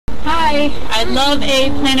I'd love a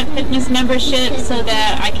Planet Fitness membership so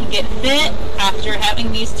that I can get fit after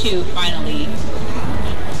having these two finally.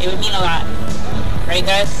 It would mean a lot. Right,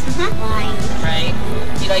 guys? Right.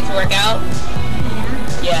 You like to work out?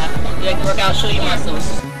 Yeah. You like to work out? Show your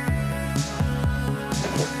muscles.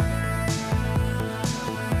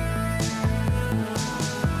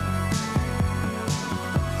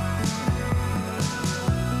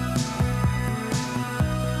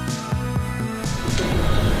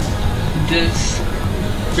 This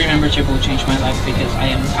free membership will change my life because I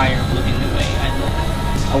am tired of looking the way I look.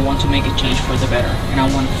 I want to make a change for the better, and I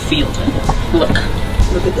want to feel better.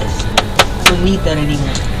 Look at this. I don't need that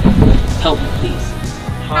anymore. Help me, please.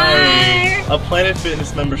 Hi. A Planet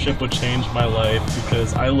Fitness membership would change my life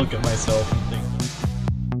because I look at myself and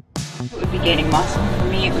think. It would be gaining muscle. For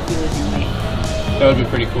me, it would be losing weight. That would be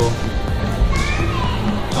pretty cool.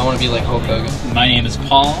 I want to be like Hulk Hogan. My name is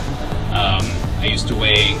Paul. I used to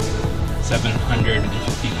weigh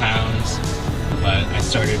 750 pounds, but I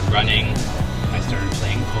started running, I started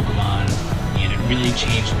playing Pokemon, and it really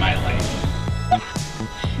changed my life.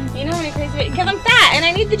 You know what I'm crazy? Because I'm fat and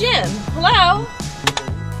I need the gym. Hello?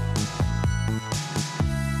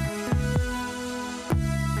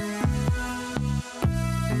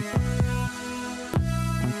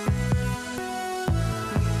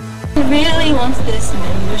 Really wants this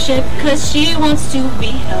membership because she wants to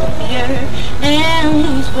be healthier and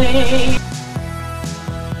lose weight.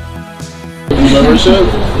 Membership,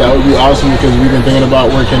 that would be awesome because we've been thinking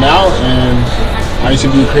about working out, and I used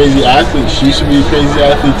to be a crazy athlete. She used to be a crazy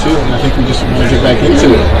athlete too, and I think we just want to get back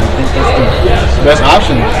into it. I think that's the best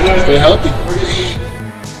option. Stay healthy.